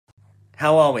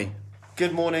How are we?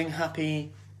 Good morning,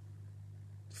 happy...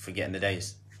 Forgetting the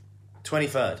days.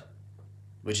 23rd,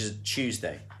 which is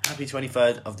Tuesday. Happy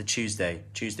 23rd of the Tuesday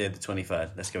of the 23rd.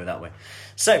 Let's go that way.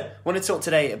 So, I want to talk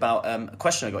today about a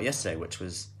question I got yesterday, which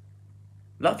was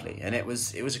lovely. And it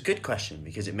was a good question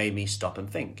because it made me stop and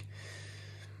think.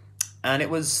 And it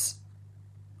was,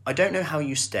 I don't know how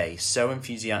you stay so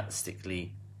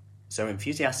enthusiastically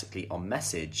on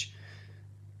message,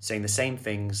 saying the same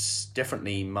things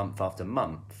differently month after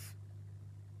month,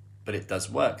 but it does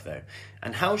work though.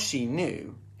 And how she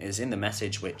knew is in the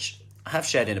message, which I have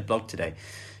shared in a blog today.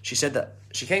 She said that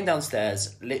she came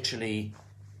downstairs, literally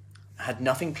had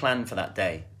nothing planned for that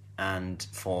day, and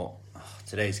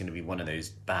today's going to be one of those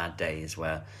bad days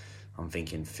where I'm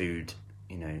thinking food,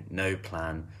 no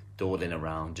plan, dawdling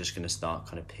around, just going to start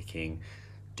kind of picking,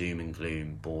 doom and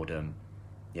gloom, boredom,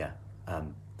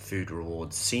 food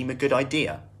rewards seem a good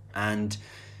idea. And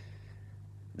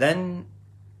then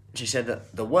she said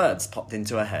that the words popped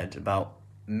into her head about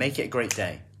make it a great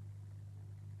day.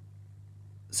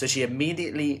 So she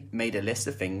immediately made a list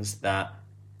of things that,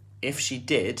 if she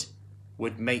did,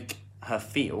 would make her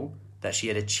feel that she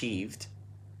had achieved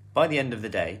by the end of the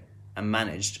day and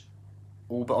managed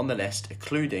all but on the list,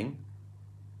 including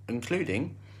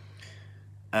leading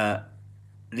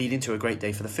to a great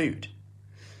day for the food.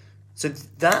 So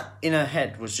that in her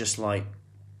head was just like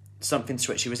something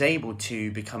switched. She was able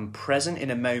to become present in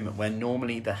a moment where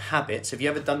normally the habits... Have you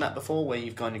ever done that before, where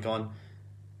you've kind of gone,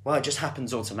 well, it just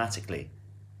happens automatically.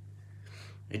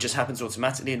 It just happens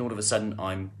automatically, and all of a sudden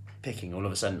I'm picking, all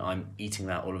of a sudden I'm eating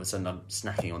that, all of a sudden I'm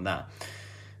snacking on that.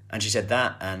 And she said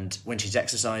that, and when she's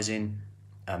exercising,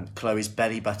 Chloe's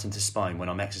belly button to spine when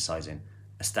I'm exercising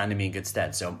are standing me in good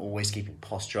stead. So I'm always keeping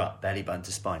posture up, belly button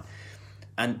to spine.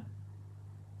 And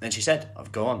then she said,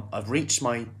 I've reached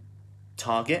my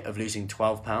target of losing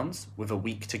 12 pounds with a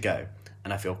week to go,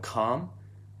 and I feel calm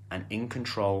and in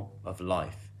control of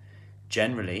life.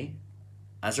 Generally,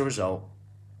 as a result,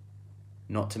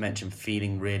 not to mention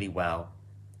feeling really well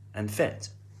and fit.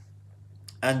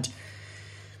 And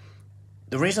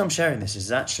the reason I'm sharing this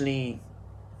is actually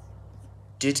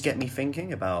did get me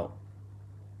thinking about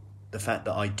the fact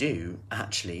that I do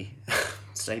actually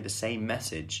say the same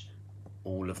message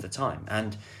all of the time.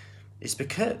 And it's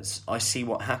because I see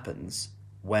what happens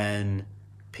when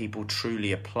people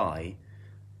truly apply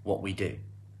what we do,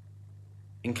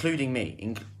 including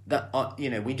me.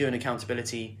 We do an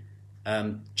accountability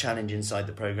challenge inside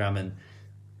the program, and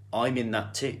I'm in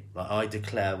that too. Like, I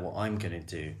declare what I'm going to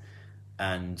do,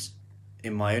 and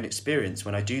in my own experience,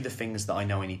 when I do the things that I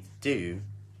know I need to do,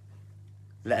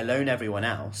 let alone everyone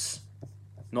else,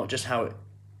 not just how it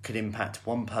could impact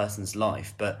one person's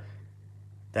life, but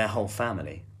their whole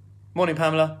family. Morning,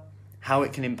 Pamela. How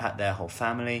it can impact their whole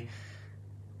family,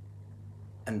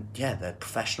 and their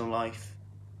professional life,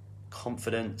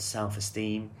 confidence,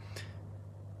 self-esteem.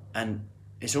 And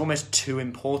it's almost too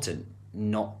important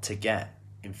not to get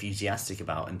enthusiastic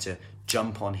about and to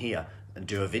jump on here and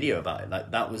do a video about it.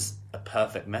 Like, that was a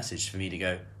perfect message for me to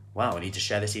go, wow, I need to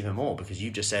share this even more, because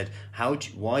you just said, how do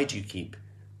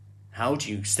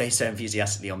you stay so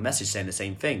enthusiastically on message saying the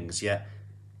same things? Yet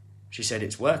she said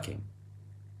it's working.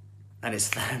 And it's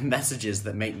the messages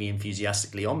that make me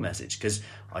enthusiastically on message, because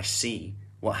I see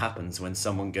what happens when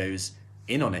someone goes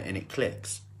in on it and it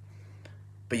clicks.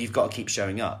 But you've got to keep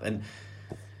showing up. And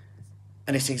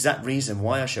it's the exact reason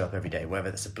why I show up every day, whether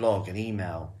it's a blog, an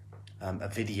email, a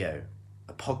video,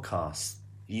 a podcast,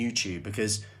 YouTube.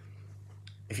 Because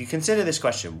if you consider this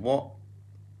question, what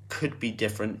could be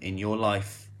different in your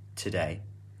life today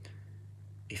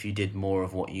if you did more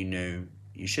of what you know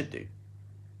you should do?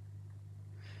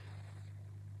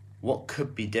 What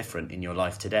could be different in your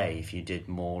life today if you did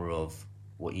more of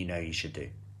what you know you should do?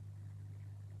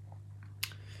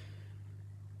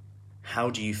 How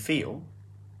do you feel,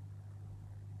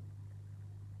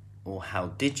 or how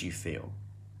did you feel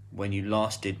when you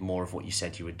last did more of what you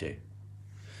said you would do?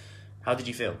 How did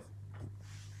you feel?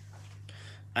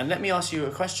 And let me ask you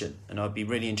a question, and I'd be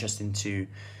really interested to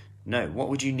know, what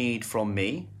would you need from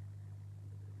me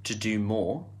to do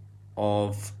more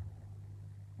of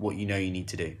what you know you need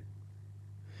to do?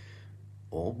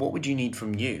 Or what would you need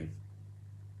from you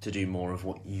to do more of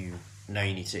what you know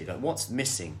you need to do? Like, what's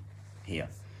missing here?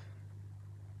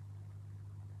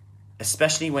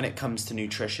 Especially when it comes to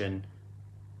nutrition,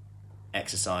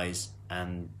 exercise,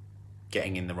 and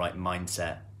getting in the right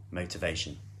mindset,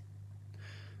 motivation.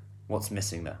 What's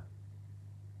missing there?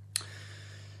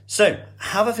 So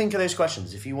have a think of those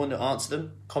questions. If you want to answer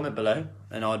them, comment below,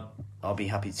 and I'll be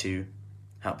happy to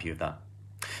help you with that.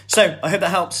 So I hope that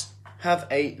helps. Have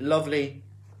a lovely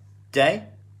day.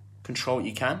 Control what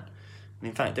you can. And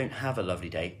in fact, don't have a lovely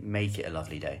day, make it a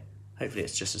lovely day. Hopefully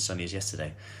it's just as sunny as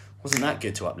yesterday. Wasn't that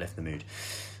good to uplift the mood?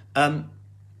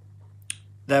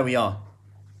 There we are.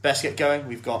 Best get going.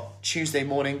 We've got Tuesday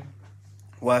morning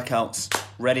workouts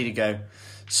ready to go.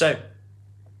 So,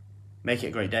 make it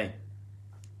a great day.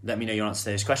 Let me know your answer to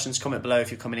those questions. Comment below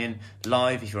if you're coming in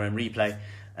live, if you're on replay,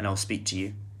 and I'll speak to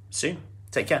you soon.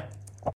 Take care.